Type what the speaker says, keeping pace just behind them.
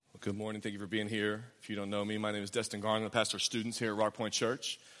Good morning. Thank you for being here. If you don't know me, my name is Destin Garner. I'm the pastor of students here at Rock Point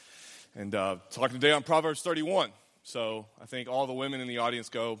Church. And talking today on Proverbs 31. So I think all the women in the audience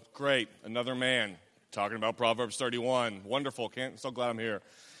go, great, another man talking about Proverbs 31. Wonderful. So glad I'm here.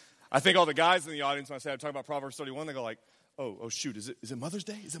 I think all the guys in the audience, when I say I'm talking about Proverbs 31, they go like, oh shoot, is it Mother's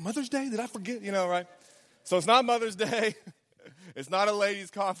Day? Is it Mother's Day? Did I forget? You know, right? So it's not Mother's Day. It's not a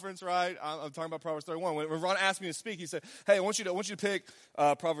ladies' conference, right? I'm talking about Proverbs 31. When Ron asked me to speak, he said, hey, I want you to pick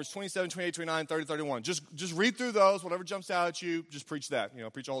Proverbs 27, 28, 29, 30, 31. Just read through those. Whatever jumps out at you, just preach that.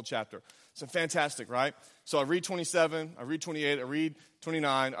 Preach a whole chapter. So fantastic, right? So I read 27, I read 28, I read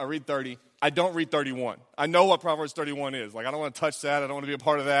 29, I read 30. I don't read 31. I know what Proverbs 31 is. Like, I don't want to touch that. I don't want to be a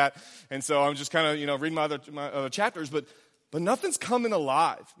part of that. And so I'm just kind of, reading my other chapters, but nothing's coming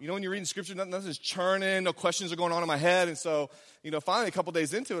alive. When you're reading scripture, nothing's churning, no questions are going on in my head. And so, finally a couple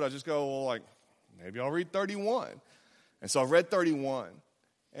days into it, I just go, well, like, maybe I'll read 31. And so I read 31.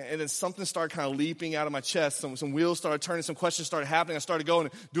 And then something started kind of leaping out of my chest. Some wheels started turning, some questions started happening. I started going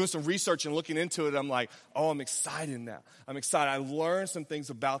and doing some research and looking into it. I'm like, oh, I'm excited now. I'm excited. I learned some things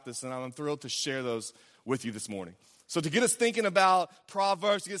about this, and I'm thrilled to share those with you this morning. So to get us thinking about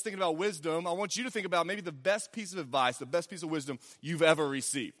Proverbs, to get us thinking about wisdom, I want you to think about maybe the best piece of advice, the best piece of wisdom you've ever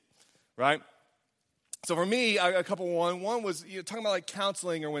received, right? So for me, a couple one was talking about like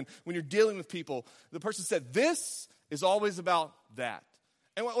counseling, or when you're dealing with people, the person said, this is always about that.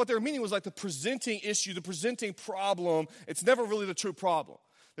 And what they were meaning was like the presenting issue, the presenting problem, it's never really the true problem.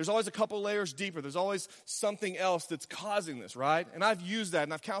 There's always a couple layers deeper. There's always something else that's causing this, right? And I've used that,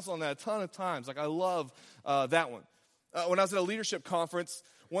 and I've counseled on that a ton of times. Like, I love that one. When I was at a leadership conference,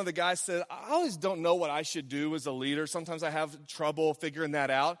 one of the guys said, I always don't know what I should do as a leader. Sometimes I have trouble figuring that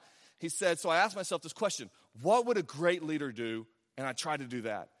out. He said, so I asked myself this question, what would a great leader do? And I try to do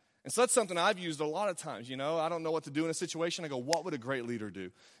that. And so that's something I've used a lot of times, I don't know what to do in a situation. I go, what would a great leader do?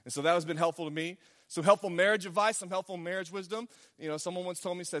 And so that has been helpful to me. Some helpful marriage advice, some helpful marriage wisdom. Someone once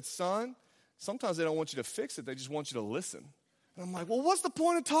told me, said, son, sometimes they don't want you to fix it. They just want you to listen. And I'm like, well, what's the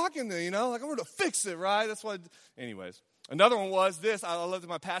point of talking then, Like, I'm going to fix it, right? That's what, anyways. Another one was this. I loved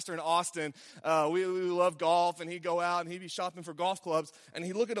my pastor in Austin. We love golf, and he'd go out, and he'd be shopping for golf clubs, and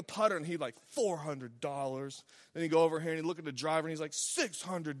he'd look at a putter, and he'd like, $400. Then he'd go over here, and he'd look at the driver, and he's like,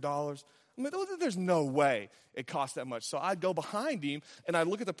 $600. I mean, there's no way it cost that much. So I'd go behind him, and I'd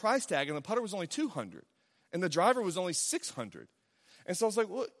look at the price tag, and the putter was only $200, and the driver was only $600. And so I was like,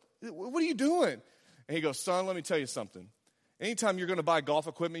 what are you doing? And he goes, son, let me tell you something. Anytime you're going to buy golf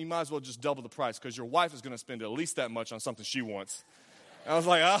equipment, you might as well just double the price, because your wife is going to spend at least that much on something she wants. And I was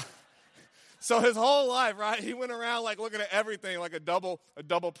like, ah. So his whole life, right, he went around like looking at everything like a double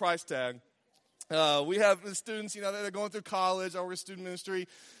price tag. We have the students, they're going through college, or we're student ministry.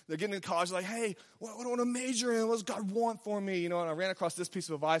 They're getting into college, like, hey, what do I want to major in? What does God want for me? And I ran across this piece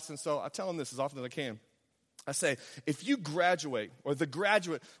of advice, and so I tell them this as often as I can. I say, if you graduate, or the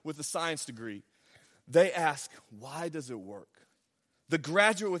graduate with a science degree, they ask, why does it work? The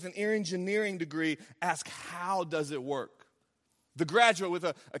graduate with an engineering degree asks, how does it work? The graduate with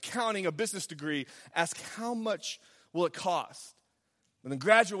an accounting, a business degree asks, how much will it cost? And the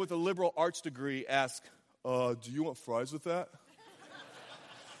graduate with a liberal arts degree asks, do you want fries with that?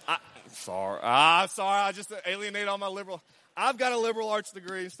 Sorry, I just alienated all my liberal. I've got a liberal arts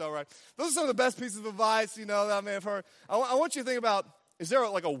degree, so right. Those are some of the best pieces of advice, that I may have heard. I want you to think about, is there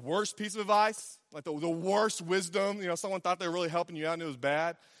like a worse piece of advice? Like the worst wisdom, someone thought they were really helping you out and it was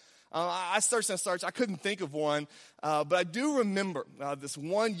bad. I searched. I couldn't think of one. But I do remember this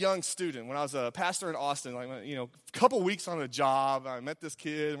one young student when I was a pastor in Austin, a couple weeks on a job. I met this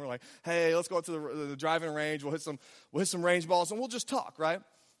kid and we're like, hey, let's go out to the driving range. We'll hit some range balls and we'll just talk, right?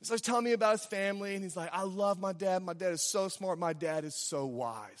 He starts telling me about his family and he's like, I love my dad. My dad is so smart. My dad is so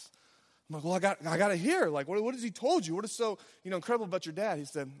wise. I'm like, well, I got to hear. Like, what has he told you? What is so, incredible about your dad? He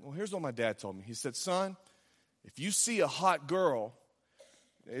said, well, here's what my dad told me. He said, son, if you see a hot girl,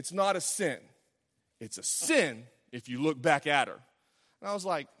 it's not a sin. It's a sin if you look back at her. And I was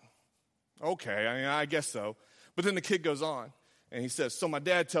like, okay, I guess so. But then the kid goes on, and he says, so my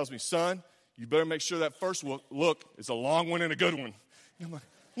dad tells me, son, you better make sure that first look is a long one and a good one. And I'm like,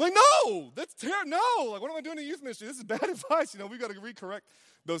 no, that's terrible. No, like, what am I doing in youth ministry? This is bad advice. We got to recorrect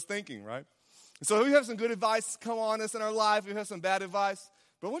those thinking, right? And so we have some good advice come on us in our life. We have some bad advice.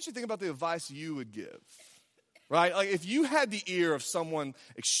 But I want you to think about the advice you would give, right? Like, if you had the ear of someone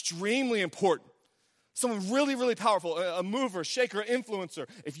extremely important, someone really, really powerful, a mover, shaker, influencer,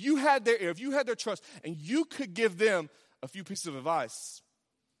 if you had their ear, if you had their trust, and you could give them a few pieces of advice,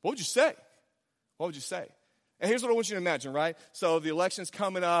 what would you say? What would you say? And here's what I want you to imagine, right? So the election's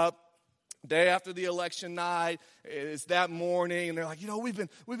coming up. Day after the election night, it's that morning, and they're like, we've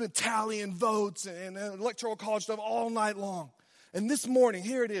been tallying votes and electoral college stuff all night long. And this morning,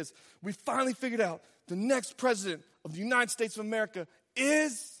 here it is. We finally figured out the next president of the United States of America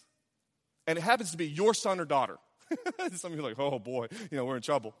is, and it happens to be your son or daughter. Some of you are like, oh boy, we're in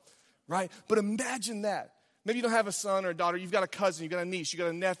trouble, right? But imagine that. Maybe you don't have a son or a daughter. You've got a cousin, you've got a niece, you've got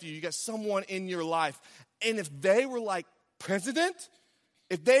a nephew, you've got someone in your life. And if they were like president,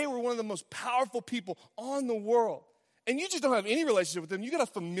 if they were one of the most powerful people on the world, and you just don't have any relationship with them, you got a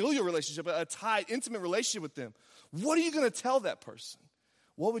familial relationship, a tight, intimate relationship with them, what are you going to tell that person?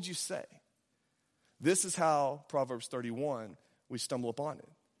 What would you say? This is how Proverbs 31, we stumble upon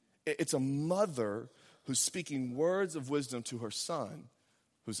it. It's a mother who's speaking words of wisdom to her son,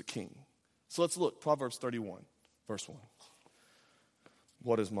 who's a king. So let's look, Proverbs 31, verse 1.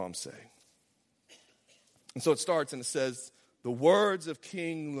 What does mom say? And so it starts and it says, the words of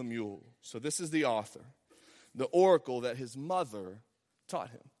King Lemuel. So this is the author, the oracle that his mother taught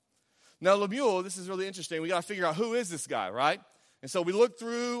him. Now Lemuel, this is really interesting. We got to figure out who is this guy, right? And so we look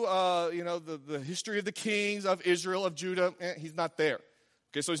through, the history of the kings of Israel, of Judah. He's not there.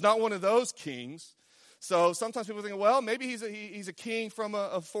 Okay, so he's not one of those kings. So sometimes people think, well, maybe he's a king from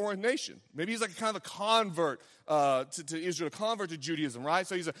a foreign nation. Maybe he's like kind of a convert to Israel, a convert to Judaism, right?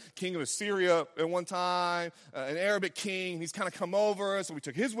 So he's a king of Assyria at one time, an Arabic king. He's kind of come over, so we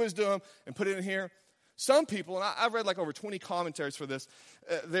took his wisdom and put it in here. Some people, and I've read like over 20 commentaries for this,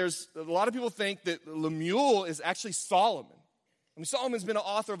 there's a lot of people think that Lemuel is actually Solomon. I mean, Solomon's been an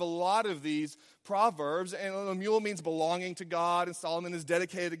author of a lot of these proverbs, and Lemuel means belonging to God, and Solomon is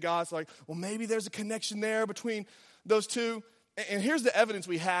dedicated to God. So maybe there's a connection there between those two. And here's the evidence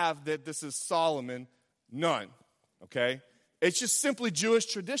we have that this is Solomon. None, okay? It's just simply Jewish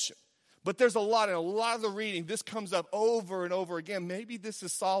tradition. But there's a lot of the reading, this comes up over and over again. Maybe this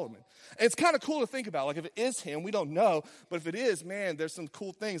is Solomon. And it's kind of cool to think about. Like if it is him, we don't know. But if it is, man, there's some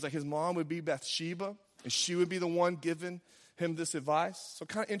cool things. Like his mom would be Bathsheba, and she would be the one giving him this advice. So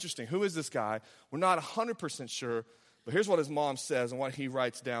kind of interesting. Who is this guy? We're not 100% sure, but here's what his mom says and what he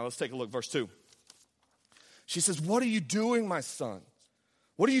writes down. Let's take a look. Verse 2. She says, what are you doing, my son?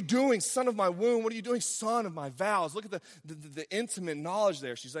 What are you doing, son of my womb? What are you doing, son of my vows? Look at the intimate knowledge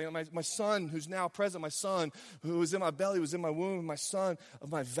there. She's saying, my son who's now present, my son who was in my belly, was in my womb, my son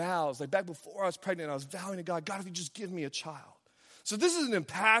of my vows. Like back before I was pregnant, I was vowing to God, if you just give me a child. So this is an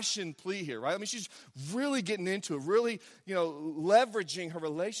impassioned plea here, right? I mean, she's really getting into it, really, leveraging her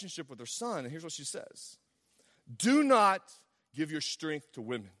relationship with her son. And here's what she says. Do not give your strength to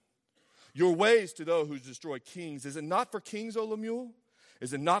women, your ways to those who destroy kings. Is it not for kings, O Lemuel?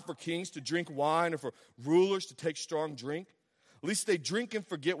 Is it not for kings to drink wine or for rulers to take strong drink? At least they drink and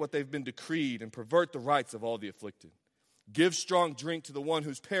forget what they've been decreed and pervert the rights of all the afflicted. Give strong drink to the one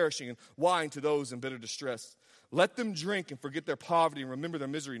who's perishing and wine to those in bitter distress. Let them drink and forget their poverty and remember their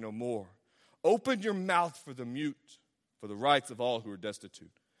misery no more. Open your mouth for the mute, for the rights of all who are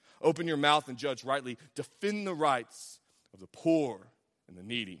destitute. Open your mouth and judge rightly. Defend the rights of the poor and the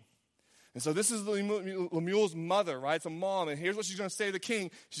needy. And so this is Lemuel's mother, right? It's a mom. And here's what she's going to say to the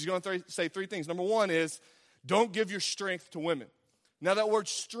king. She's going to say three things. Number one is, don't give your strength to women. Now that word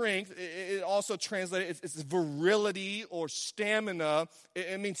strength, it also translates, it's virility or stamina.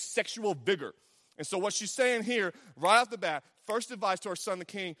 It means sexual vigor. And so what she's saying here, right off the bat, first advice to her son, the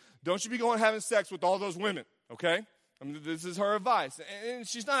king, don't you be going having sex with all those women, okay? I mean, this is her advice. And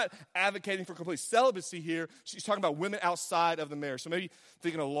she's not advocating for complete celibacy here. She's talking about women outside of the marriage. So maybe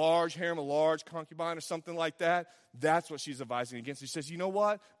thinking a large harem, a large concubine or something like that. That's what she's advising against. She says, you know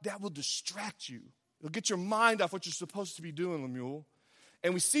what? That will distract you. It'll get your mind off what you're supposed to be doing, Lemuel.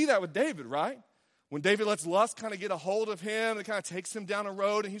 And we see that with David, right? When David lets lust kind of get a hold of him, it kind of takes him down a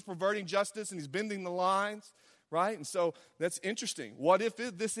road, and he's perverting justice, and he's bending the lines, right? And so that's interesting. What if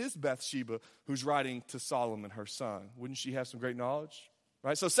this is Bathsheba who's writing to Solomon, her son? Wouldn't she have some great knowledge?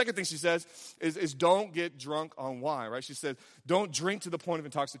 Right? So the second thing she says is don't get drunk on wine, right? She says don't drink to the point of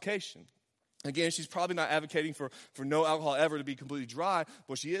intoxication. Again, she's probably not advocating for no alcohol ever to be completely dry.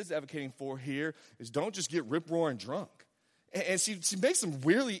 What she is advocating for here is don't just get rip-roaring drunk. And she makes some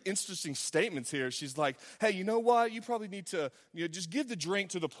really interesting statements here. She's like, hey, you know what? You probably need to just give the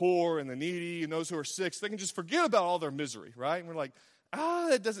drink to the poor and the needy and those who are sick so they can just forget about all their misery, right? And we're like,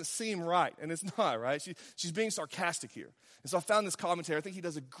 that doesn't seem right. And it's not, right? She's being sarcastic here. And so I found this commentary. I think he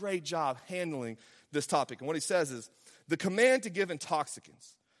does a great job handling this topic. And what he says is, the command to give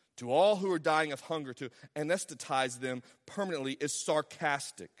intoxicants to all who are dying of hunger to anesthetize them permanently is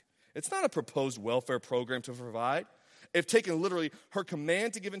sarcastic. It's not a proposed welfare program to provide. If taken literally, her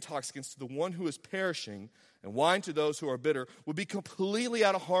command to give intoxicants to the one who is perishing and wine to those who are bitter would be completely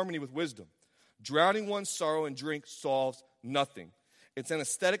out of harmony with wisdom. Drowning one's sorrow in drink solves nothing. Its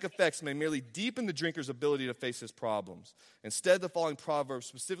anesthetic effects may merely deepen the drinker's ability to face his problems. Instead, the following proverb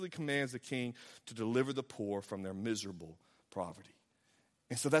specifically commands the king to deliver the poor from their miserable poverty.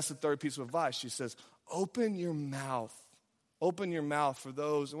 And so that's the third piece of advice. She says, open your mouth. Open your mouth for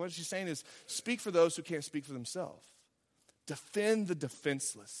those. And what she's saying is, speak for those who can't speak for themselves. Defend the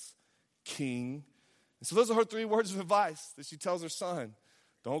defenseless, king. And so those are her 3 words of advice that she tells her son.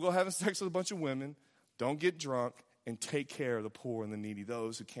 Don't go having sex with a bunch of women. Don't get drunk. And take care of the poor and the needy,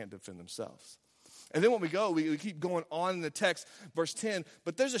 those who can't defend themselves. And then when we keep going on in the text, verse 10,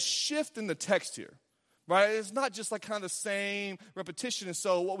 but there's a shift in the text here, right? It's not just like kind of the same repetition. And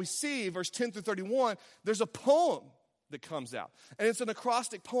so what we see, verse 10 through 31, there's a poem that comes out. And it's an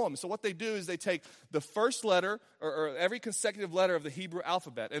acrostic poem. So what they do is they take the first letter or every consecutive letter of the Hebrew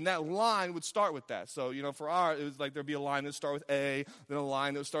alphabet, and that line would start with that. So, for it was like there'd be a line that would start with A, then a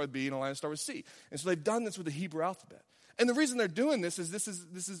line that would start with B, and a line that would start with C. And so they've done this with the Hebrew alphabet. And the reason they're doing this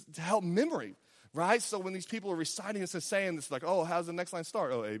is to help memory, right? So when these people are reciting this and saying this, like, oh, how's the next line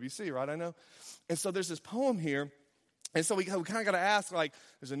start? Oh, A, B, C, right? I know. And so there's this poem here. And so we kind of got to ask, like,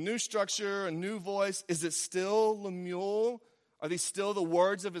 there's a new structure, a new voice. Is it still Lemuel? Are these still the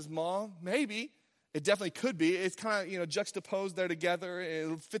words of his mom? Maybe. It definitely could be. It's kind of, juxtaposed there together.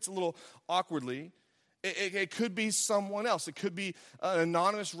 It fits a little awkwardly. It could be someone else. It could be an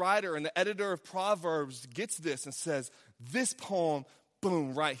anonymous writer, and the editor of Proverbs gets this and says, this poem,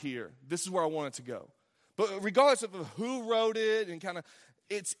 boom, right here. This is where I want it to go. But regardless of who wrote it and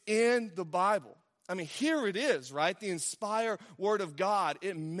it's in the Bible. I mean, here it is, right? The inspired word of God.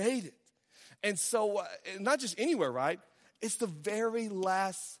 It made it. And so, not just anywhere, right? It's the very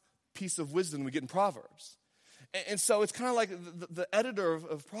last piece of wisdom we get in Proverbs. And so it's kind of like the editor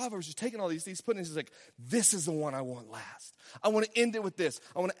of Proverbs is taking all these putting these like, this is the one I want last. I want to end it with this.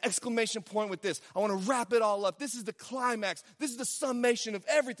 I want an exclamation point with this. I want to wrap it all up. This is the climax. This is the summation of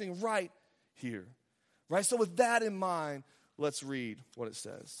everything right here. Right? So with that in mind, let's read what it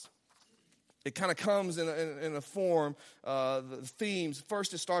says. It kind of comes in a form, the themes.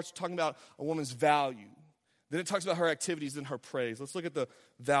 First, it starts talking about a woman's value. Then it talks about her activities and her praise. Let's look at the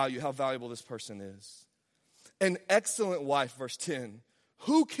value, how valuable this person is. An excellent wife, verse 10,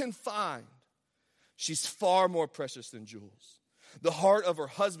 who can find? She's far more precious than jewels. The heart of her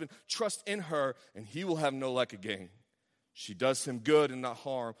husband trusts in her, and he will have no lack of gain. She does him good and not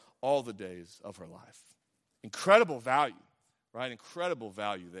harm all the days of her life. Incredible value, right? Incredible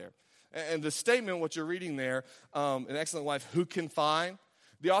value there. And the statement, what you're reading there, an excellent wife, who can find?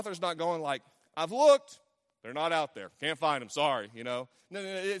 The author's not going like, I've looked. They're not out there. Can't find them. Sorry, No,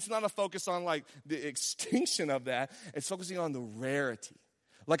 it's not a focus on like the extinction of that. It's focusing on the rarity.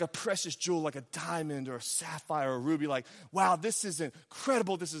 Like a precious jewel, like a diamond or a sapphire or a ruby. Like, wow, this is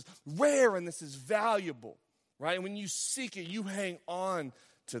incredible. This is rare and this is valuable, right? And when you seek it, you hang on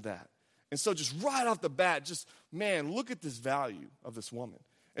to that. And so just right off the bat, look at this value of this woman.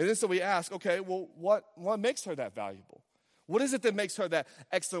 And then so we ask, okay, well, what makes her that valuable? What is it that makes her that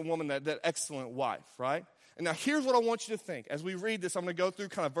excellent woman, that excellent wife, right? And now here's what I want you to think. As we read this, I'm going to go through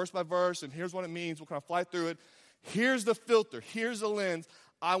kind of verse by verse, and here's what it means. We'll kind of fly through it. Here's the filter. Here's the lens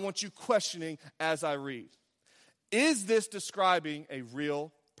I want you questioning as I read. Is this describing a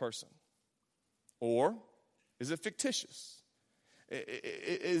real person? Or is it fictitious?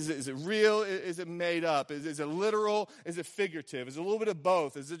 Is it real? Is it made up? Is it literal? Is it figurative? Is it a little bit of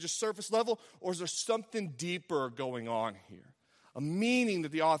both? Is it just surface level? Or is there something deeper going on here? A meaning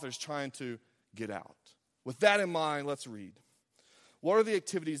that the author is trying to get out. With that in mind, let's read. What are the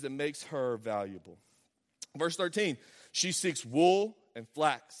activities that makes her valuable? Verse 13, she seeks wool and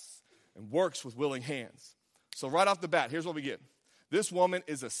flax and works with willing hands. So right off the bat, here's what we get. This woman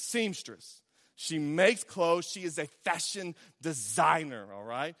is a seamstress. She makes clothes. She is a fashion designer, all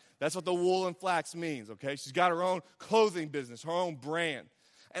right? That's what the wool and flax means, okay? She's got her own clothing business, her own brand.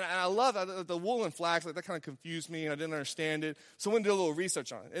 And I love that the wool and flax, like that kind of confused me. I didn't understand it. So I went and did a little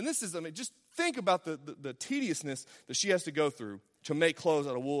research on it. And this is, just think about the tediousness that she has to go through to make clothes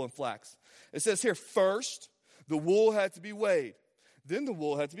out of wool and flax. It says here, first, the wool had to be weighed. Then the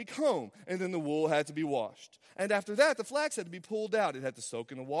wool had to be combed, and then the wool had to be washed. And after that, the flax had to be pulled out. It had to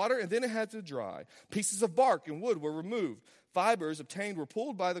soak in the water, and then it had to dry. Pieces of bark and wood were removed. Fibers obtained were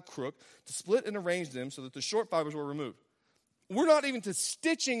pulled by the crook to split and arrange them so that the short fibers were removed. We're not even to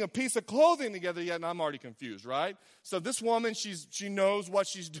stitching a piece of clothing together yet, and I'm already confused, right? So this woman, she knows what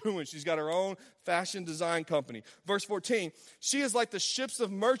she's doing. She's got her own fashion design company. Verse 14, she is like the ships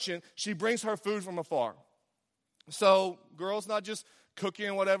of merchant. She brings her food from afar. So, girls, not just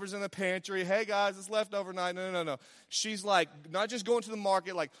cooking whatever's in the pantry. Hey, guys, it's leftover night. No. She's like not just going to the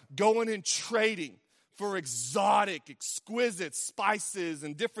market, like going and trading for exotic, exquisite spices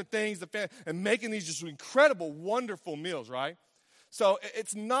and different things and making these just incredible, wonderful meals, right? So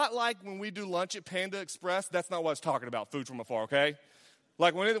it's not like when we do lunch at Panda Express, that's not what it's talking about, food from afar, okay?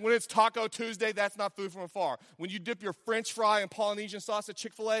 Like when it's Taco Tuesday, that's not food from afar. When you dip your French fry in Polynesian sauce at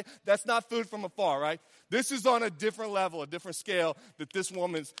Chick-fil-A, that's not food from afar, right? This is on a different level, a different scale that this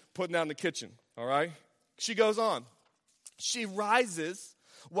woman's putting out in the kitchen, all right? She goes on. She rises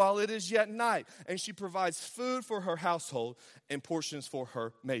while it is yet night, and she provides food for her household and portions for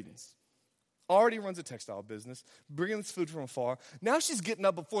her maidens. Already runs a textile business, bringing this food from afar. Now she's getting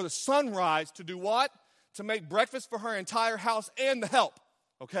up before the sunrise to do what? To make breakfast for her entire house and the help,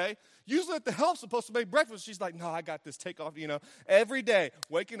 okay? Usually if the help's supposed to make breakfast, she's like, no, I got this, take off, Every day,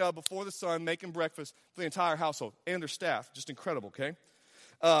 waking up before the sun, making breakfast for the entire household and their staff. Just incredible, okay?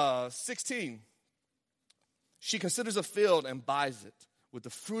 16, she considers a field and buys it. With the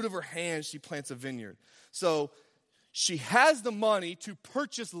fruit of her hands, she plants a vineyard. So she has the money to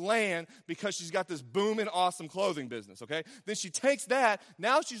purchase land because she's got this booming, awesome clothing business, okay? Then she takes that.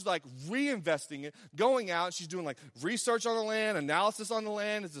 Now she's like reinvesting it, going out. She's doing like research on the land, analysis on the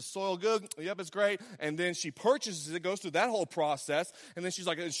land. Is the soil good? Yep, it's great. And then she purchases it, goes through that whole process. And then she's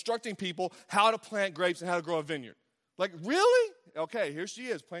like instructing people how to plant grapes and how to grow a vineyard. Like, really? Okay, here she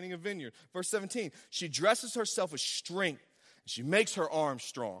is planting a vineyard. Verse 17, she dresses herself with strength. She makes her arms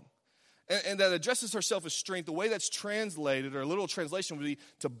strong. And that addresses herself as strength. The way that's translated, or a literal translation, would be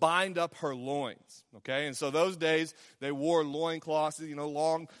to bind up her loins. Okay? And so those days, they wore loincloths,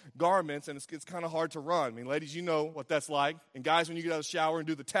 long garments, and it's kind of hard to run. I mean, ladies, you know what that's like. And guys, when you get out of the shower and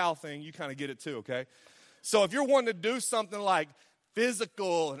do the towel thing, you kind of get it too, okay? So if you're wanting to do something like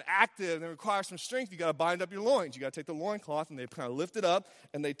physical and active and it requires some strength, you got to bind up your loins. You got to take the loincloth and they kind of lift it up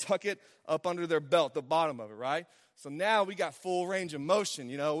and they tuck it up under their belt, the bottom of it, right? So now we got full range of motion,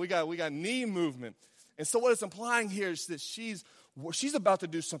 we got knee movement. And so what it's implying here is that she's about to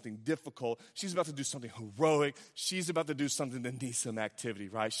do something difficult. She's about to do something heroic. She's about to do something that needs some activity,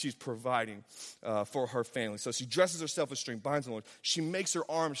 right? She's providing for her family. So she dresses herself with strength, binds the loins. She makes her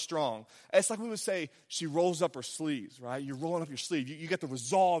arms strong. It's like we would say she rolls up her sleeves, right? You're rolling up your sleeve. You get the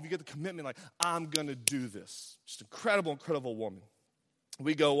resolve. You get the commitment, like, I'm going to do this. Just incredible, incredible woman.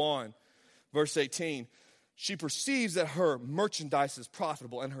 We go on. Verse 18. She perceives that her merchandise is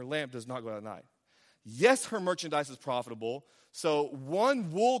profitable and her lamp does not go out at night. Yes, her merchandise is profitable. So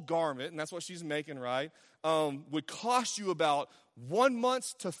one wool garment, and that's what she's making, right, would cost you about 1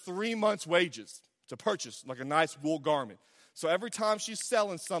 month to 3 months' wages to purchase, like a nice wool garment. So every time she's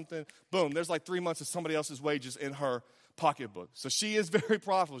selling something, boom, there's like 3 months of somebody else's wages in her pocketbook. So she is very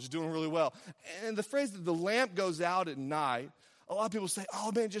profitable. She's doing really well. And the phrase that the lamp goes out at night, a lot of people say,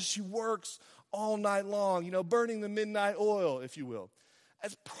 oh, man, just she works all night long, burning the midnight oil, if you will.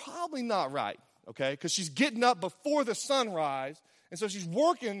 That's probably not right, okay? Because she's getting up before the sunrise, and so she's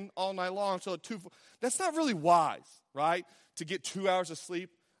working all night long until 2. That's not really wise, right? To get 2 hours of sleep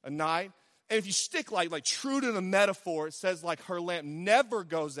a night. And if you stick like true to the metaphor, it says like her lamp never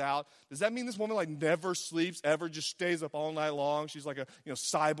goes out. Does that mean this woman like never sleeps, ever just stays up all night long? She's like a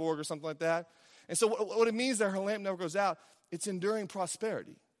cyborg or something like that. And so what it means that her lamp never goes out, it's enduring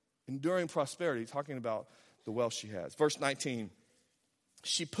prosperity. Enduring prosperity, talking about the wealth she has. Verse 19,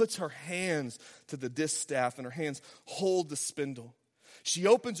 she puts her hands to the distaff and her hands hold the spindle. She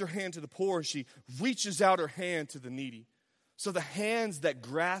opens her hand to the poor and she reaches out her hand to the needy. So the hands that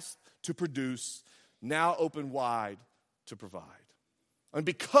grasp to produce now open wide to provide. And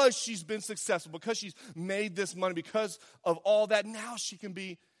because she's been successful, because she's made this money, because of all that, now she can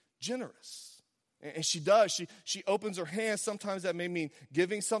be generous. And she does. She opens her hands. Sometimes that may mean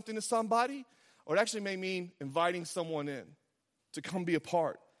giving something to somebody, or it actually may mean inviting someone in to come be a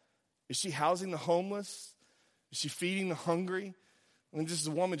part. Is she housing the homeless? Is she feeding the hungry? And this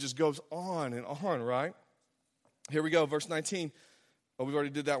woman just goes on and on, right? Here we go, verse 19. Oh, we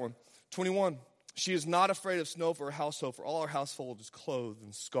already did that one. 21. She is not afraid of snow for her household, for all her household is clothed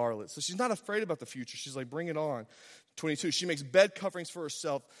in scarlet. So she's not afraid about the future. She's like, bring it on. 22. She makes bed coverings for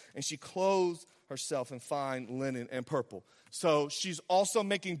herself, and she clothes herself in fine linen and purple. So she's also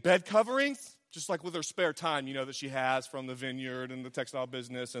making bed coverings, just like with her spare time, that she has from the vineyard and the textile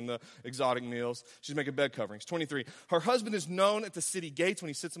business and the exotic meals. She's making bed coverings. 23. Her husband is known at the city gates when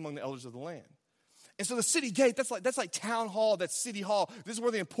he sits among the elders of the land. And so the city gate, that's like town hall, that's city hall. This is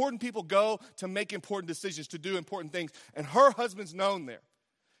where the important people go to make important decisions, to do important things. And her husband's known there.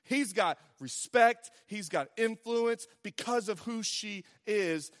 He's got respect. He's got influence because of who she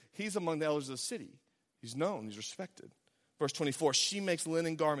is. He's among the elders of the city. He's known. He's respected. Verse 24, she makes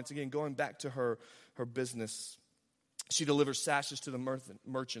linen garments. Again, going back to her business. She delivers sashes to the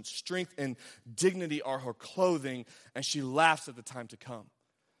merchants. Strength and dignity are her clothing, and she laughs at the time to come.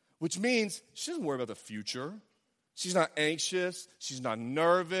 Which means she doesn't worry about the future. She's not anxious. She's not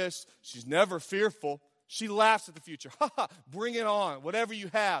nervous. She's never fearful. She laughs at the future. Ha ha, bring it on. Whatever you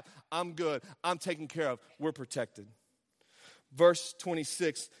have, I'm good. I'm taken care of. We're protected. Verse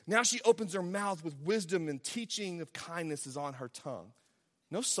 26, now she opens her mouth with wisdom, and teaching of kindness is on her tongue.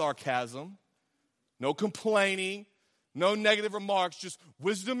 No sarcasm, no complaining, no negative remarks, just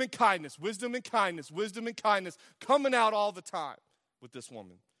wisdom and kindness, wisdom and kindness, wisdom and kindness coming out all the time with this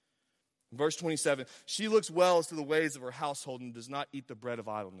woman. Verse 27, she looks well as to the ways of her household and does not eat the bread of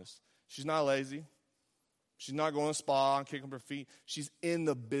idleness. She's not lazy. She's not going to spa and kicking up her feet. She's in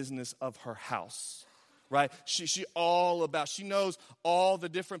the business of her house, right? She knows all the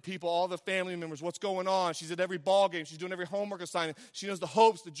different people, all the family members, what's going on. She's at every ball game. She's doing every homework assignment. She knows the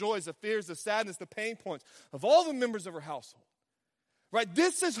hopes, the joys, the fears, the sadness, the pain points of all the members of her household, right?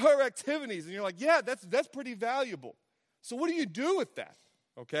 This is her activities. And you're like, yeah, that's pretty valuable. So what do you do with that?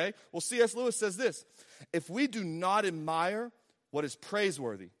 Okay? Well, C.S. Lewis says this: if we do not admire what is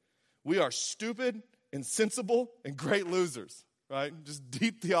praiseworthy, we are stupid, insensible, and great losers, right? Just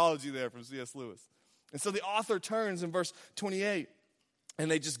deep theology there from C.S. Lewis. And so the author turns in verse 28, and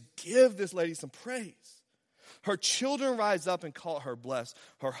they just give this lady some praise. Her children rise up and call her blessed,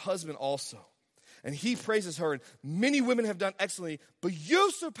 her husband also. And he praises her, and many women have done excellently, but you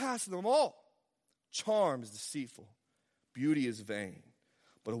surpass them all. Charm is deceitful, beauty is vain.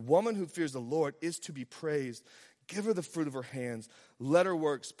 But a woman who fears the Lord is to be praised. Give her the fruit of her hands. Let her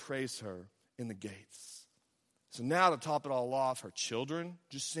works praise her in the gates. So now to top it all off, her children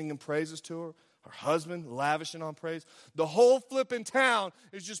just singing praises to her. Her husband lavishing on praise. The whole flipping town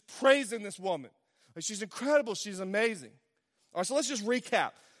is just praising this woman. Like, she's incredible. She's amazing. All right, so let's just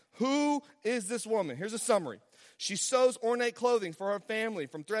recap. Who is this woman? Here's a summary. She sews ornate clothing for her family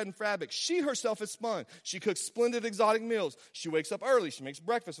from thread and fabric. She herself has spun. She cooks splendid exotic meals. She wakes up early. She makes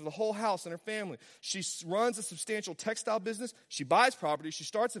breakfast for the whole house and her family. She runs a substantial textile business. She buys property. She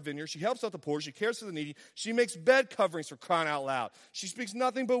starts a vineyard. She helps out the poor. She cares for the needy. She makes bed coverings, for crying out loud. She speaks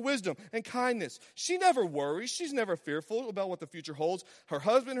nothing but wisdom and kindness. She never worries. She's never fearful about what the future holds. Her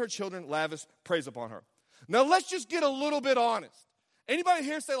husband and her children lavish praise upon her. Now let's just get a little bit honest. Anybody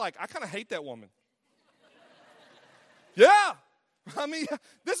here say, like, I kind of hate that woman? Yeah. I mean,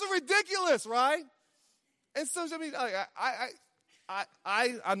 this is ridiculous, right? And so, I mean,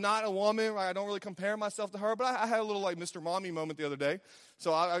 I'm not a woman, right? I don't really compare myself to her, but I had a little, like, Mr. Mommy moment the other day.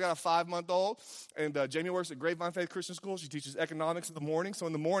 So I got a 5-month-old, and Jamie works at Grapevine Faith Christian School. She teaches economics in the morning. So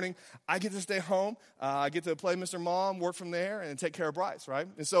in the morning, I get to stay home. I get to play Mr. Mom, work from there, and take care of Bryce, right?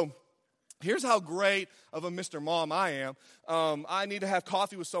 And so here's how great of a Mr. Mom I am. I need to have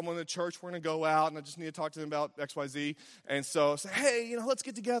coffee with someone in the church. We're going to go out, and I just need to talk to them about XYZ. And so I say, hey, let's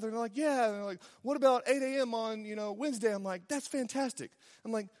get together. And they're like, yeah. And they're like, what about 8 a.m. on, Wednesday? I'm like, that's fantastic.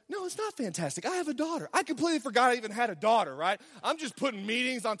 I'm like, no, it's not fantastic. I have a daughter. I completely forgot I even had a daughter, right? I'm just putting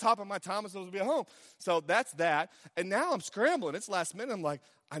meetings on top of my time. I'm supposed to be at home. So that's that. And now I'm scrambling. It's last minute. I'm like,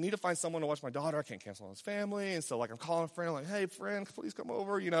 I need to find someone to watch my daughter. I can't cancel on his family. And so, like, I'm calling a friend. I'm like, hey, friend, please come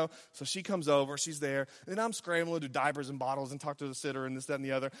over, So she comes over. She's there. And then I'm scrambling to do diapers and bottles and talk to the sitter and this, that, and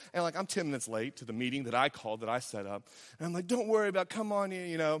the other. And, like, I'm 10 minutes late to the meeting that I called, that I set up. And I'm like, don't worry about it. Come on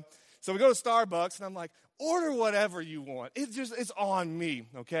in, So we go to Starbucks, and I'm like, order whatever you want. It's on me,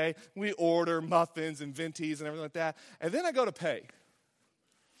 okay? We order muffins and ventis and everything like that. And then I go to pay.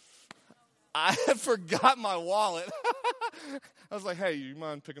 I had forgot my wallet. I was like, hey, you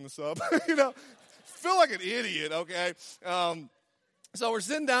mind picking this up? Feel like an idiot, okay? So we're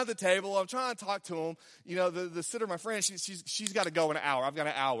sitting down at the table. I'm trying to talk to him. The sitter, my friend, she's got to go in an hour. I've got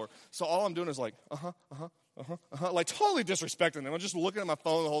an hour. So all I'm doing is like, like totally disrespecting them. I'm just looking at my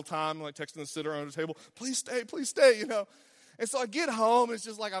phone the whole time, like texting the sitter on the table, please stay, And so I get home, and it's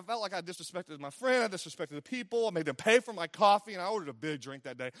just like I felt like I disrespected my friend. I disrespected the people. I made them pay for my coffee, and I ordered a big drink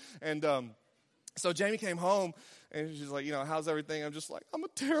that day. And so Jamie came home, and she's like, how's everything? I'm just like, I'm a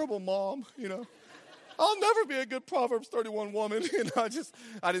terrible mom, I'll never be a good Proverbs 31 woman.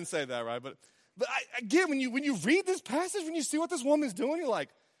 I didn't say that, right? But again, when you read this passage, when you see what this woman's doing, you're like,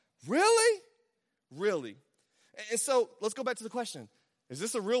 really? Really? And so let's go back to the question. Is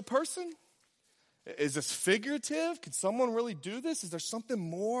this a real person? Is this figurative? Could someone really do this? Is there something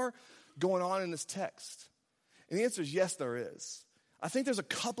more going on in this text? And the answer is yes, there is. I think there's a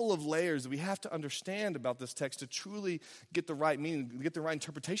couple of layers that we have to understand about this text to truly get the right meaning, get the right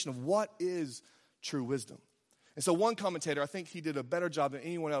interpretation of what is true wisdom. And so one commentator, I think he did a better job than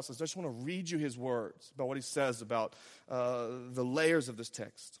anyone else. I just want to read you his words about what he says about the layers of this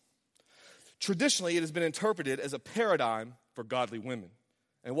text. Traditionally, it has been interpreted as a paradigm for godly women.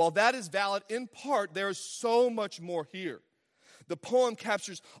 And while that is valid in part, there is so much more here. The poem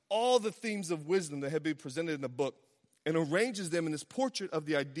captures all the themes of wisdom that have been presented in the book and arranges them in this portrait of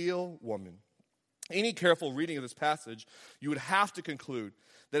the ideal woman. Any careful reading of this passage, you would have to conclude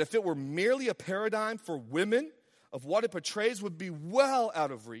that if it were merely a paradigm for women, of what it portrays would be well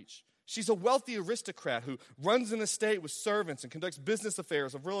out of reach. She's a wealthy aristocrat who runs an estate with servants and conducts business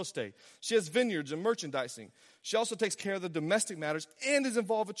affairs of real estate. She has vineyards and merchandising. She also takes care of the domestic matters and is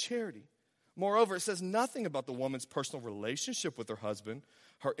involved with charity. Moreover, it says nothing about the woman's personal relationship with her husband,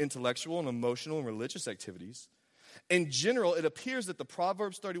 her intellectual and emotional and religious activities. In general, it appears that the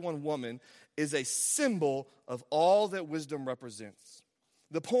Proverbs 31 woman is a symbol of all that wisdom represents.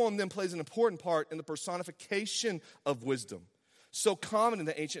 The poem then plays an important part in the personification of wisdom, so common in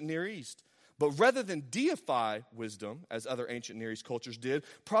the ancient Near East. But rather than deify wisdom, as other ancient Near East cultures did,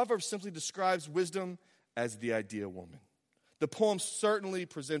 Proverbs simply describes wisdom as the ideal woman. The poem certainly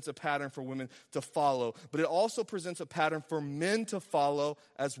presents a pattern for women to follow, but it also presents a pattern for men to follow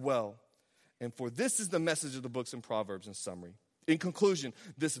as well. And for this is the message of the books in Proverbs in summary. In conclusion,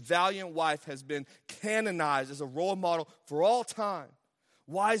 this valiant wife has been canonized as a role model for all time.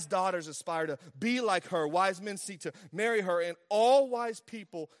 Wise daughters aspire to be like her. Wise men seek to marry her. And all wise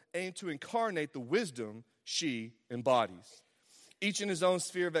people aim to incarnate the wisdom she embodies. Each in his own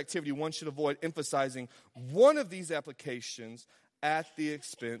sphere of activity, one should avoid emphasizing one of these applications at the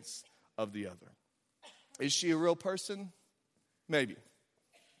expense of the other. Is she a real person? Maybe.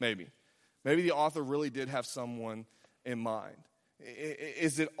 Maybe the author really did have someone in mind.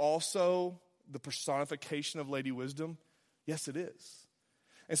 Is it also the personification of Lady Wisdom? Yes, it is.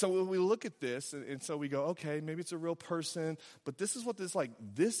 And so we look at this, and so we go, okay, maybe it's a real person, but this is what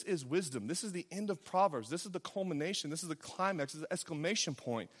this is wisdom. This is the end of Proverbs. This is the culmination. This is the climax. This is the exclamation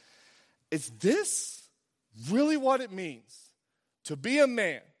point. Is this really what it means to be a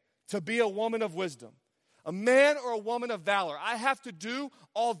man, to be a woman of wisdom, a man or a woman of valor? I have to do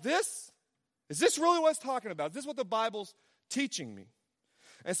all this? Is this really what it's talking about? Is this what the Bible's teaching me?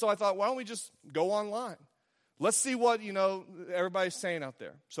 And so I thought, why don't we just go online? Let's see what, everybody's saying out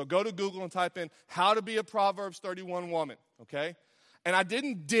there. So go to Google and type in how to be a Proverbs 31 woman, okay? And I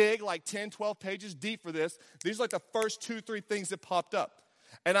didn't dig like 10, 12 pages deep for this. These are like the first 2-3 things that popped up.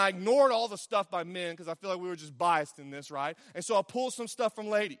 And I ignored all the stuff by men because I feel like we were just biased in this, right? And so I pulled some stuff from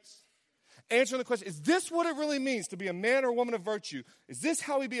ladies. Answering the question, is this what it really means to be a man or a woman of virtue? Is this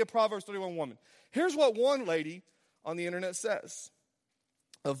how we be a Proverbs 31 woman? Here's what one lady on the internet says.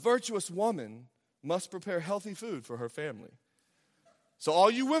 A virtuous woman must prepare healthy food for her family. So all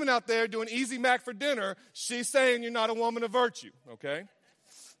you women out there doing Easy Mac for dinner, she's saying you're not a woman of virtue, okay?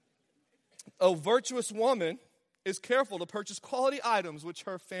 A virtuous woman is careful to purchase quality items which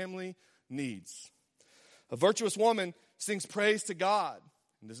her family needs. A virtuous woman sings praise to God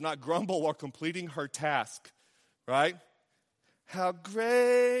and does not grumble while completing her task, right? How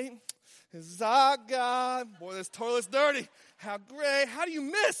great is our God. Boy, this toilet's dirty. How great. How do you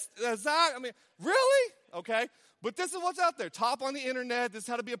miss? Really? Okay. But this is what's out there. Top on the internet. This is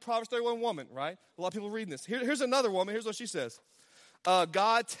how to be a Proverbs 31 woman, right? A lot of people reading this. Here's another woman. Here's what she says.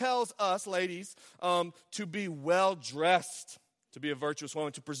 God tells us, ladies, to be well-dressed, to be a virtuous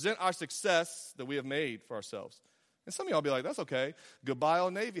woman, to present our success that we have made for ourselves. And some of y'all will be like, that's okay. Goodbye,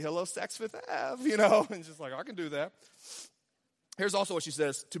 Old Navy. Hello, Saks Fifth Ave, and just like, I can do that. Here's also what she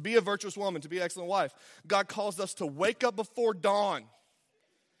says. To be a virtuous woman, to be an excellent wife, God calls us to wake up before dawn.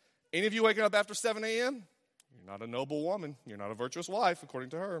 Any of you waking up after 7 a.m.? You're not a noble woman. You're not a virtuous wife, according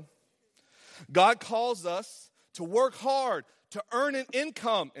to her. God calls us to work hard, to earn an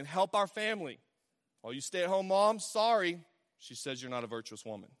income and help our family. All you stay-at-home moms, sorry. She says you're not a virtuous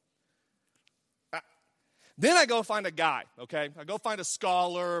woman. Then I go find a guy, okay? I go find a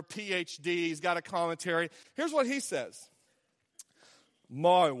scholar, PhD. He's got a commentary. Here's what he says.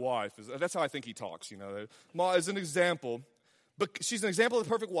 My wife, that's how I think he talks, Ma is an example. But she's an example of the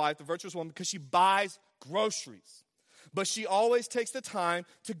perfect wife, the virtuous woman, because she buys groceries. But she always takes the time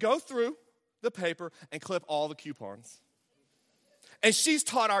to go through the paper and clip all the coupons. And she's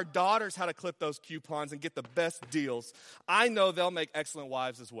taught our daughters how to clip those coupons and get the best deals. I know they'll make excellent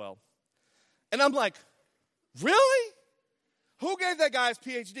wives as well. And I'm like, really? Who gave that guy his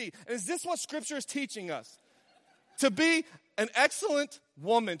PhD? And is this what Scripture is teaching us? To be an excellent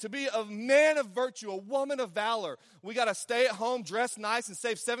woman, to be a man of virtue, a woman of valor, we got to stay at home, dress nice, and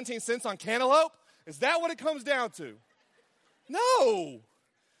save 17 cents on cantaloupe? Is that what it comes down to? No.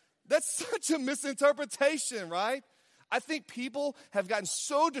 That's such a misinterpretation, right? I think people have gotten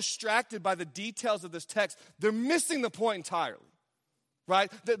so distracted by the details of this text, they're missing the point entirely, right?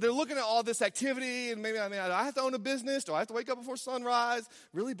 They're looking at all this activity, and maybe, I have to own a business, do I have to wake up before sunrise,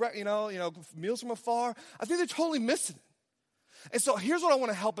 really, meals from afar? I think they're totally missing it. And so here's what I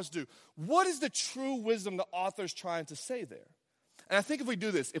want to help us do. What is the true wisdom the author's trying to say there? And I think if we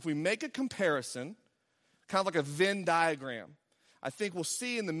do this, if we make a comparison, kind of like a Venn diagram, I think we'll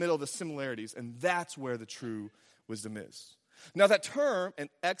see in the middle the similarities, and that's where the true wisdom is. Now that term, an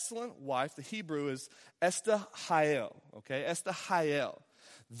excellent wife, the Hebrew is estahayel, okay? Estahayel.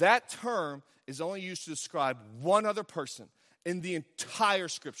 That term is only used to describe one other person in the entire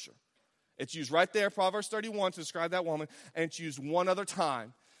Scripture. It's used right there, Proverbs 31, to describe that woman, and it's used one other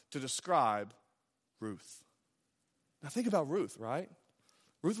time to describe Ruth. Now think about Ruth, right?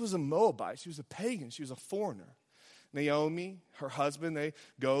 Ruth was a Moabite. She was a pagan. She was a foreigner. Naomi, her husband, they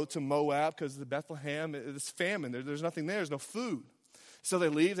go to Moab because the Bethlehem, it's famine. There's nothing there. There's no food. So they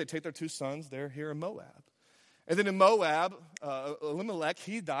leave. They take their two sons. They're here in Moab. And then in Moab, Elimelech,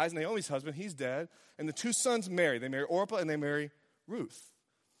 he dies. Naomi's husband, he's dead. And the two sons marry. They marry Orpah and they marry Ruth.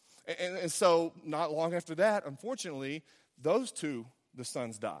 And so not long after that, unfortunately, the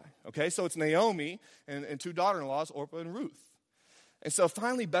sons die. Okay, so it's Naomi and two daughter-in-laws, Orpah and Ruth. And so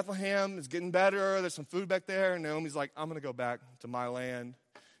finally, Bethlehem is getting better. There's some food back there. And Naomi's like, I'm going to go back to my land.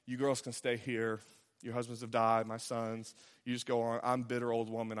 You girls can stay here. Your husbands have died, my sons. You just go on. I'm a bitter old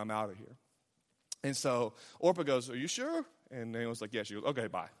woman. I'm out of here. And so Orpah goes, are you sure? And Naomi's like, yeah. She goes, okay,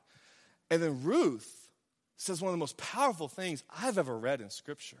 bye. And then Ruth says one of the most powerful things I've ever read in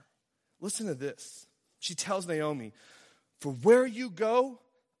Scripture. Listen to this. She tells Naomi, for where you go,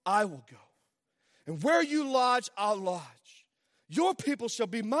 I will go. And where you lodge, I'll lodge. Your people shall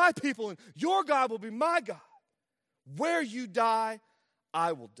be my people, and your God will be my God. Where you die,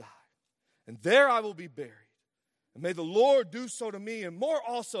 I will die. And there I will be buried. And may the Lord do so to me, and more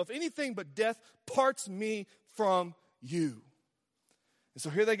also, if anything but death parts me from you. And so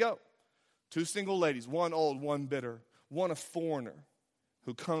here they go. Two single ladies, one old, one bitter, one a foreigner,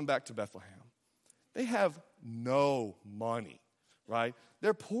 who come back to Bethlehem. They have no money, right?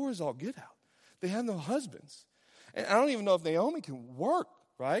 They're poor as all get out. They have no husbands. And I don't even know if Naomi can work,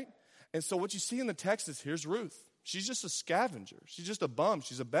 right? And so what you see in the text is here's Ruth. She's just a scavenger. She's just a bum.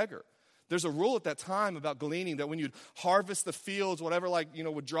 She's a beggar. There's a rule at that time about gleaning that when you'd harvest the fields, whatever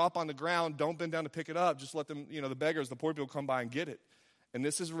would drop on the ground, don't bend down to pick it up. Just let them, the beggars, the poor people come by and get it. And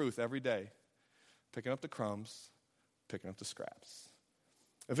this is Ruth every day, picking up the crumbs, picking up the scraps.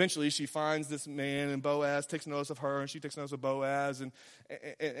 Eventually, she finds this man, and Boaz takes notice of her, and she takes notice of Boaz, and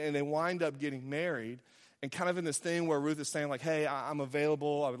they wind up getting married. And kind of in this thing where Ruth is saying, like, hey, I'm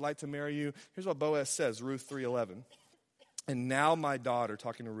available. I would like to marry you. Here's what Boaz says, Ruth 3:11. And now, my daughter,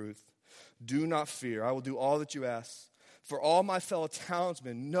 talking to Ruth, do not fear. I will do all that you ask. For all my fellow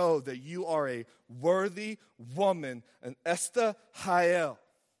townsmen know that you are a worthy woman, an estahayel.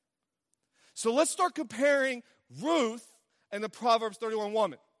 So let's start comparing Ruth and the Proverbs 31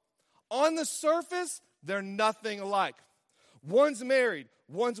 woman. On the surface, they're nothing alike. One's married,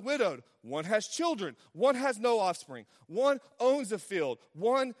 one's widowed, one has children, one has no offspring, one owns a field,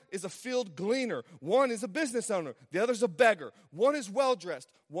 one is a field gleaner, one is a business owner, the other's a beggar, one is well-dressed,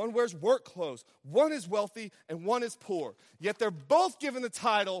 one wears work clothes, one is wealthy, and one is poor. Yet they're both given the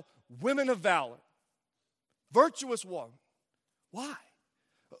title women of valor, virtuous woman. Why?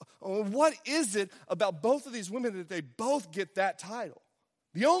 What is it about both of these women that they both get that title?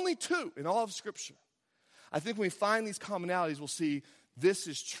 The only two in all of Scripture. I think when we find these commonalities, we'll see this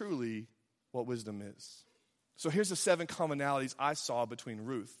is truly what wisdom is. So here's the 7 commonalities I saw between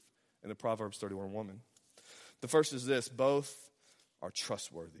Ruth and the Proverbs 31 woman. The first is this: both are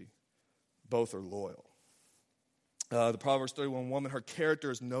trustworthy. Both are loyal. The Proverbs 31 woman, her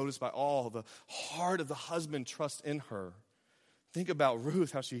character is noticed by all. The heart of the husband trusts in her. Think about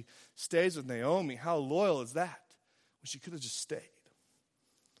Ruth, how she stays with Naomi. How loyal is that? When she could have just stayed.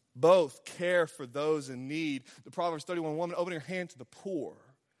 Both care for those in need. The Proverbs 31 woman opening her hand to the poor.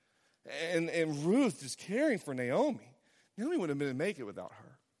 And Ruth is caring for Naomi. Naomi wouldn't have been able to make it without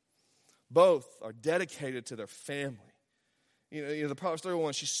her. Both are dedicated to their family. The Proverbs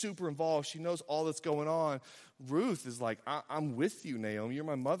 31, she's super involved. She knows all that's going on. Ruth is like, I'm with you, Naomi. You're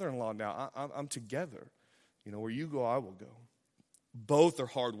my mother-in-law now. I'm together. Where you go, I will go. Both are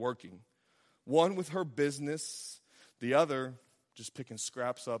hardworking. One with her business, the other just picking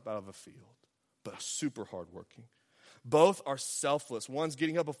scraps up out of a field, but super hardworking. Both are selfless. One's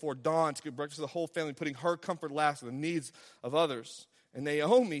getting up before dawn to get breakfast for the whole family, putting her comfort last and the needs of others. And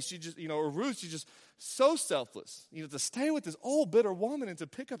Naomi, she just, or Ruth, she's just so selfless, to stay with this old bitter woman and to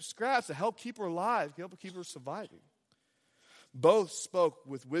pick up scraps to help keep her alive, to help keep her surviving. Both spoke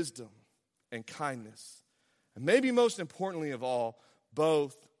with wisdom and kindness. And maybe most importantly of all,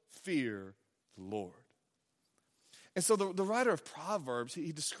 both fear the Lord. And so the writer of Proverbs,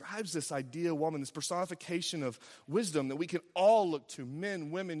 he describes this ideal woman, this personification of wisdom that we can all look to,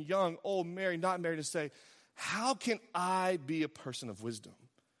 men, women, young, old, married, not married, to say, how can I be a person of wisdom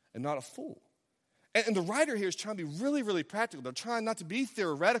and not a fool? And the writer here is trying to be really, really practical. They're trying not to be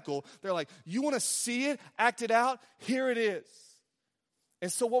theoretical. They're like, you want to see it, act it out? Here it is. And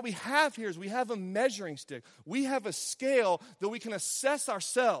so what we have here is we have a measuring stick. We have a scale that we can assess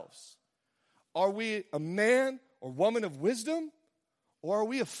ourselves. Are we a man or woman of wisdom, or are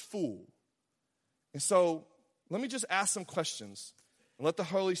we a fool? And so let me just ask some questions. And let the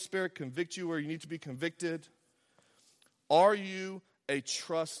Holy Spirit convict you where you need to be convicted. Are you a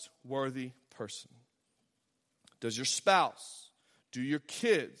trustworthy person? Does your spouse, do your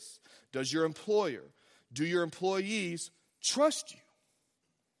kids, does your employer, do your employees trust you?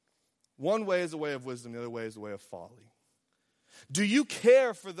 One way is a way of wisdom, the other way is a way of folly. Do you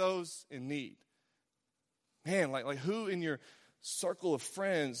care for those in need? Man, like who in your circle of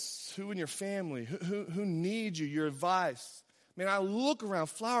friends, who in your family, who needs you, your advice? Man, I look around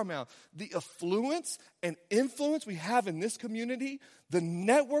Flower Mound, the affluence and influence we have in this community, the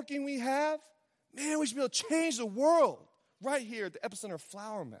networking we have, man, we should be able to change the world right here at the epicenter of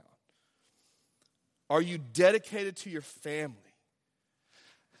Flower Mound. Are you dedicated to your family?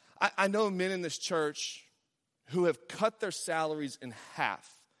 I know men in this church who have cut their salaries in half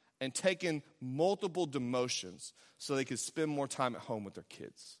and taken multiple demotions so they could spend more time at home with their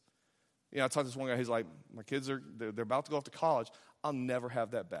kids. I talked to this one guy, he's like, my kids they're about to go off to college. I'll never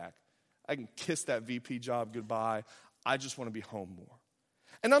have that back. I can kiss that VP job goodbye. I just want to be home more.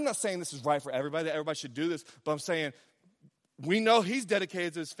 And I'm not saying this is right for everybody, that everybody should do this, but I'm saying we know he's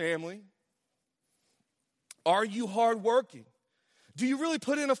dedicated to his family. Are you hardworking? Do you really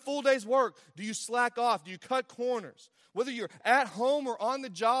put in a full day's work? Do you slack off? Do you cut corners? Whether you're at home or on the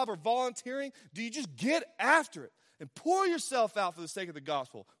job or volunteering, do you just get after it and pour yourself out for the sake of the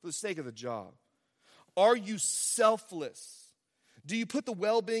gospel, for the sake of the job? Are you selfless? Do you put the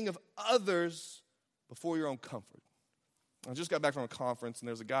well-being of others before your own comfort? I just got back from a conference, and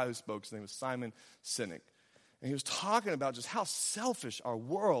there was a guy who spoke. His name was Simon Sinek. And he was talking about just how selfish our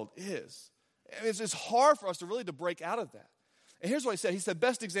world is. And it's hard for us to break out of that. And here's what he said. He said,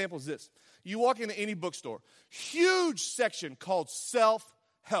 best example is this. You walk into any bookstore, huge section called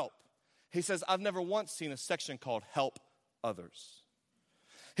self-help. He says, I've never once seen a section called help others.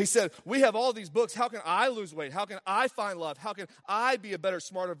 He said, we have all these books. How can I lose weight? How can I find love? How can I be a better,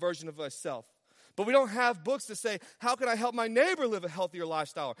 smarter version of myself? But we don't have books to say, how can I help my neighbor live a healthier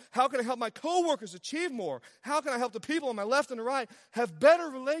lifestyle? How can I help my coworkers achieve more? How can I help the people on my left and the right have better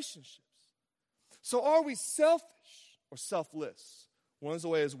relationships? So are we selfish or selfless? One is a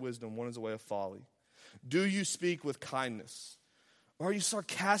way of wisdom, one is a way of folly. Do you speak with kindness? Or are you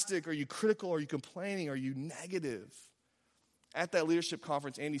sarcastic? Are you critical? Are you complaining? Are you negative? At that leadership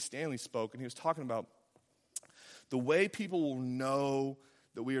conference, Andy Stanley spoke, and he was talking about the way people will know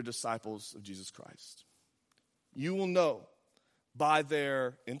that we are disciples of Jesus Christ. You will know by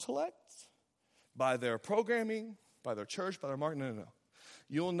their intellect, by their programming, by their church, by their marketing. No.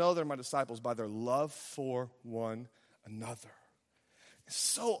 You will know they're my disciples by their love for one another.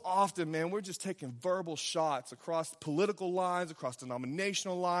 So often, man, we're just taking verbal shots across political lines, across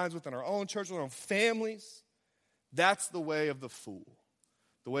denominational lines, within our own church, within our own families. That's the way of the fool.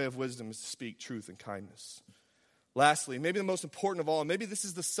 The way of wisdom is to speak truth and kindness. Lastly, maybe the most important of all, and maybe this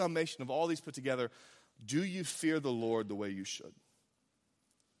is the summation of all these put together, do you fear the Lord the way you should?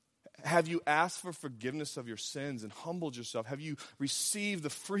 Have you asked for forgiveness of your sins and humbled yourself? Have you received the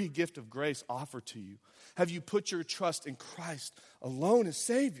free gift of grace offered to you? Have you put your trust in Christ alone as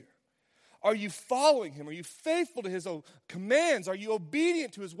Savior? Are you following Him? Are you faithful to His commands? Are you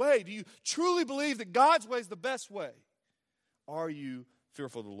obedient to His way? Do you truly believe that God's way is the best way? Are you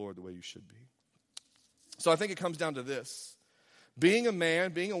fearful of the Lord the way you should be? So I think it comes down to this. Being a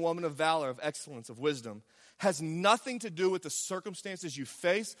man, being a woman of valor, of excellence, of wisdom, has nothing to do with the circumstances you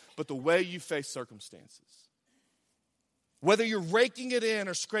face, but the way you face circumstances. Whether you're raking it in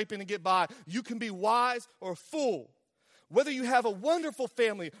or scraping to get by, you can be wise or a fool. Whether you have a wonderful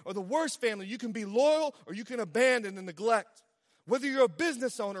family or the worst family, you can be loyal or you can abandon and neglect. Whether you're a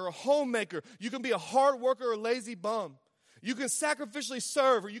business owner or a homemaker, you can be a hard worker or a lazy bum. You can sacrificially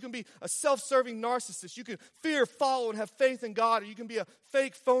serve, or you can be a self-serving narcissist. You can fear, follow, and have faith in God, or you can be a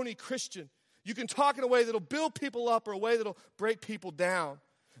fake, phony Christian. You can talk in a way that'll build people up or a way that'll break people down.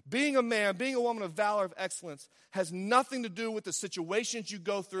 Being a man, being a woman of valor, of excellence, has nothing to do with the situations you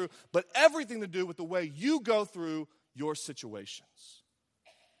go through, but everything to do with the way you go through your situations.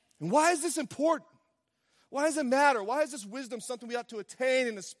 And why is this important? Why does it matter? Why is this wisdom something we ought to attain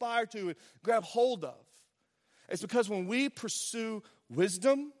and aspire to and grab hold of? It's because when we pursue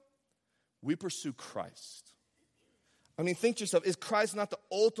wisdom, we pursue Christ. I mean, think to yourself, is Christ not the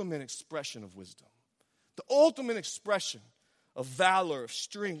ultimate expression of wisdom? The ultimate expression of valor, of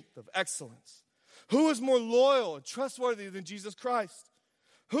strength, of excellence? Who is more loyal and trustworthy than Jesus Christ?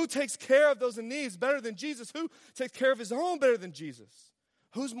 Who takes care of those in need better than Jesus? Who takes care of his own better than Jesus?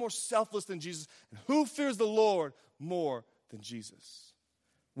 Who's more selfless than Jesus? And who fears the Lord more than Jesus?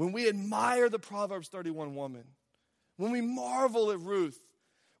 When we admire the Proverbs 31 woman, when we marvel at Ruth,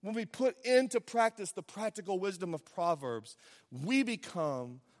 when we put into practice the practical wisdom of Proverbs, we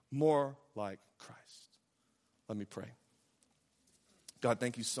become more like Christ. Let me pray. God,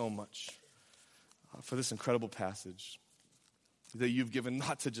 thank you so much for this incredible passage that you've given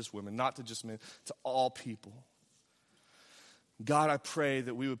not to just women, not to just men, to all people. God, I pray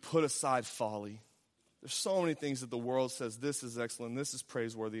that we would put aside folly. There's so many things that the world says, this is excellent, this is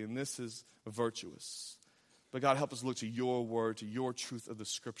praiseworthy, and this is virtuous. But God, help us look to your word, to your truth of the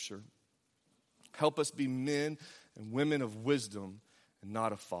scripture. Help us be men and women of wisdom and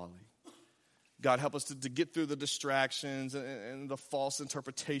not of folly. God, help us to get through the distractions and the false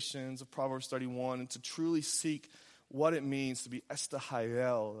interpretations of Proverbs 31 and to truly seek what it means to be Esther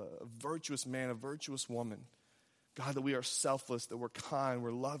Hayel, a virtuous man, a virtuous woman. God, that we are selfless, that we're kind,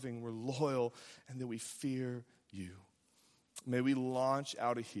 we're loving, we're loyal, and that we fear you. May we launch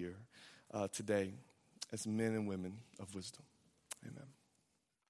out of here today as men and women of wisdom. Amen.